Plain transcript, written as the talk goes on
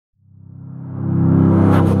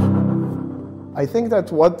I think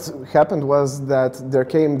that what happened was that there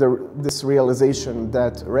came this realization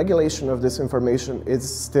that regulation of disinformation is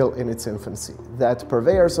still in its infancy, that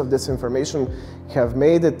purveyors of disinformation have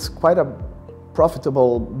made it quite a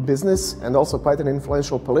profitable business and also quite an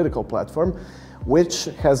influential political platform, which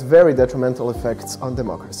has very detrimental effects on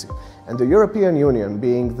democracy. And the European Union,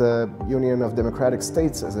 being the Union of Democratic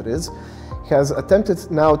States as it is, has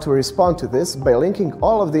attempted now to respond to this by linking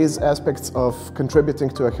all of these aspects of contributing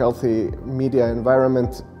to a healthy media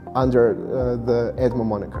environment under the EDMO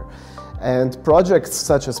moniker. And projects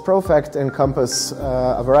such as ProFact encompass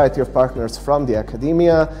a variety of partners from the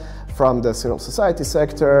academia, from the civil society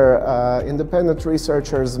sector, independent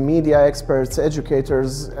researchers, media experts,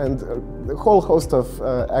 educators, and a whole host of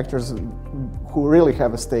actors who really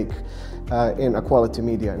have a stake in a quality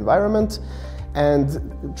media environment, and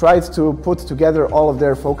tried to put together all of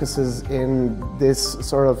their focuses in this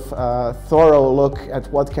sort of thorough look at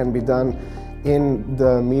what can be done in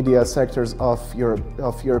the media sectors of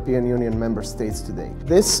European Union member states today.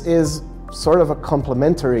 This is sort of a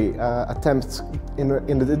complementary attempt in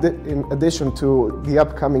addition to the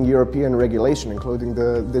upcoming European regulation, including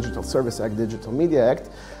the Digital Service Act, Digital Media Act,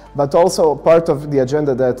 but also part of the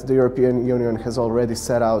agenda that the European Union has already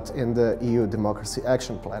set out in the EU Democracy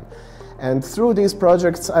Action Plan. And through these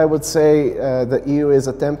projects, I would say the EU is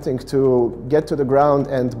attempting to get to the ground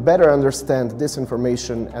and better understand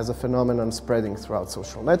disinformation as a phenomenon spreading throughout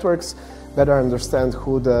social networks, better understand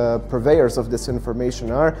who the purveyors of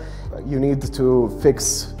disinformation are. You need to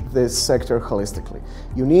fix this sector holistically.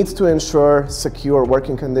 You need to ensure secure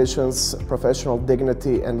working conditions, professional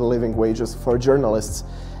dignity, and living wages for journalists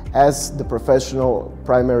as the professional,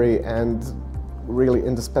 primary, and really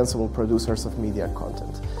indispensable producers of media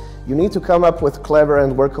content. You need to come up with clever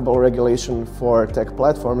and workable regulation for tech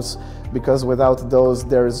platforms, because without those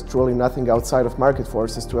there is truly nothing outside of market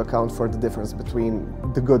forces to account for the difference between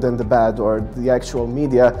the good and the bad, or the actual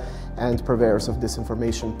media and purveyors of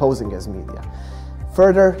disinformation posing as media.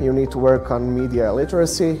 Further, you need to work on media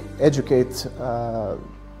literacy, educate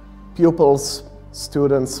pupils,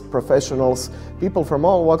 students, professionals, people from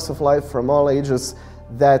all walks of life, from all ages,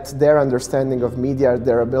 that their understanding of media,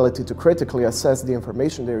 their ability to critically assess the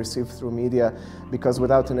information they receive through media, because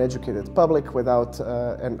without an educated public, without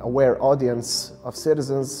an aware audience of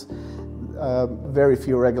citizens, very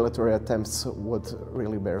few regulatory attempts would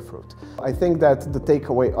really bear fruit. I think that the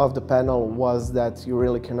takeaway of the panel was that you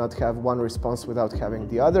really cannot have one response without having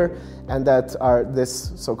the other, and that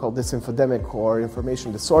this so-called disinfodemic or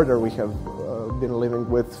information disorder we have been living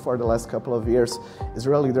with for the last couple of years is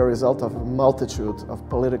really the result of a multitude of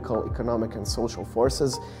political, economic, and social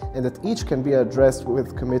forces, and that each can be addressed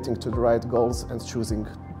with committing to the right goals and choosing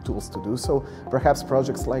tools to do so. Perhaps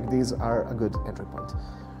projects like these are a good entry point.